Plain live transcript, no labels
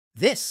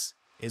This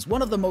is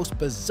one of the most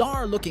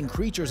bizarre-looking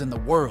creatures in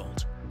the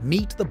world.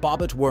 Meet the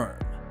bobbit worm.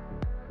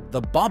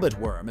 The bobbit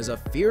worm is a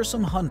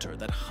fearsome hunter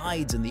that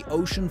hides in the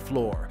ocean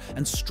floor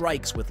and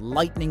strikes with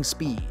lightning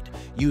speed,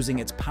 using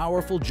its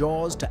powerful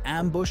jaws to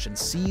ambush and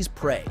seize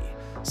prey,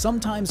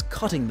 sometimes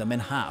cutting them in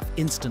half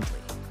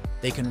instantly.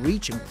 They can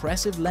reach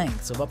impressive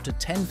lengths of up to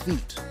 10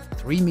 feet,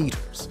 3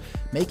 meters,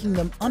 making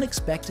them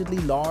unexpectedly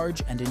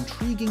large and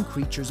intriguing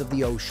creatures of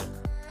the ocean.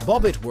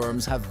 Bobbit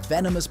worms have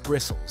venomous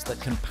bristles that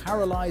can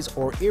paralyze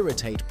or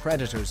irritate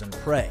predators and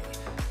prey,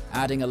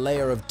 adding a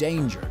layer of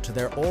danger to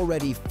their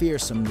already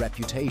fearsome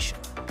reputation.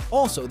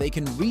 Also, they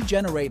can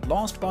regenerate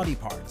lost body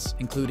parts,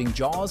 including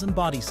jaws and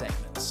body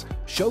segments,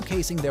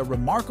 showcasing their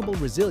remarkable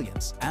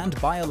resilience and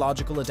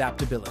biological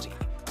adaptability.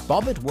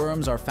 Bobbit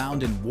worms are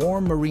found in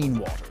warm marine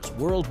waters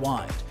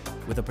worldwide,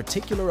 with a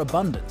particular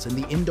abundance in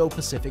the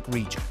Indo-Pacific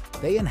region.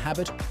 They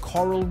inhabit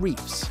coral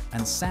reefs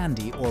and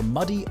sandy or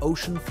muddy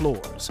ocean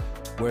floors,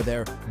 where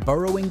their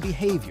burrowing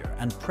behavior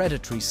and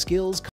predatory skills